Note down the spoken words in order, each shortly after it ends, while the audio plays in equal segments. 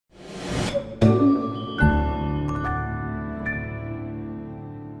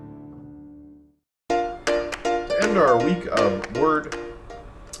week of Word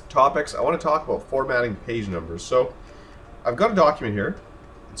topics, I want to talk about formatting page numbers. So I've got a document here.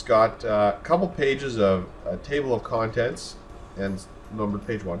 It's got a couple pages of a table of contents, and numbered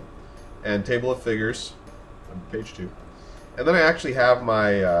page 1, and table of figures, page 2. And then I actually have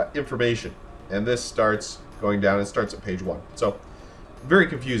my information, and this starts going down. It starts at page 1. So very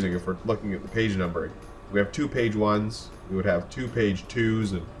confusing if we're looking at the page numbering. We have 2 page 1s, we would have 2 page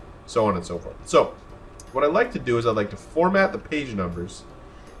 2s, and so on and so forth. So what I like to do is I'd like to format the page numbers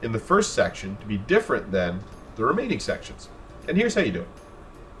in the first section to be different than the remaining sections. And here's how you do it.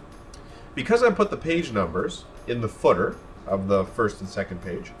 Because I put the page numbers in the footer of the first and second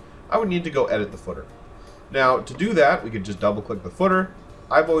page, I would need to go edit the footer. Now, to do that, we could just double-click the footer.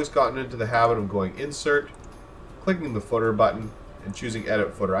 I've always gotten into the habit of going Insert, clicking the footer button, and choosing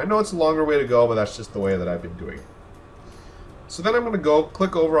Edit Footer. I know it's a longer way to go, but that's just the way that I've been doing it. So then I'm going to go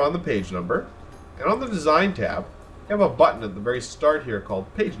click over on the page number, and on the Design tab, you have a button at the very start here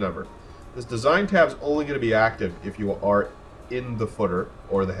called Page Number. This Design tab is only going to be active if you are in the footer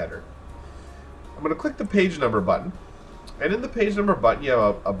or the header. I'm going to click the Page Number button, and in the Page Number button you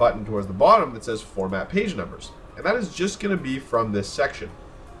have a button towards the bottom that says Format Page Numbers, and that is just going to be from this section.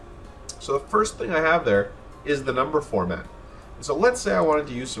 So the first thing I have there is the number format. So let's say I wanted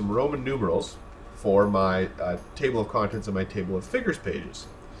to use some Roman numerals for my table of contents and my table of figures pages.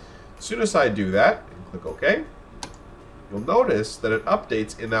 As soon as I do that and click OK, you'll notice that it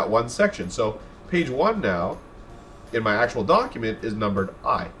updates in that one section. So page 1 now in my actual document is numbered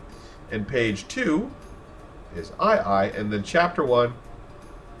I, and page 2 is II, and then chapter 1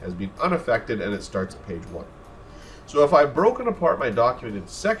 has been unaffected and it starts at page 1. So if I've broken apart my document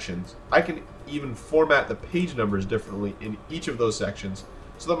into sections, I can even format the page numbers differently in each of those sections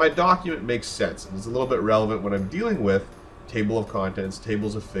so that my document makes sense and is a little bit relevant when I'm dealing with table of contents,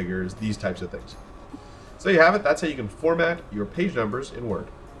 tables of figures, these types of things. So there you have it. That's how you can format your page numbers in Word.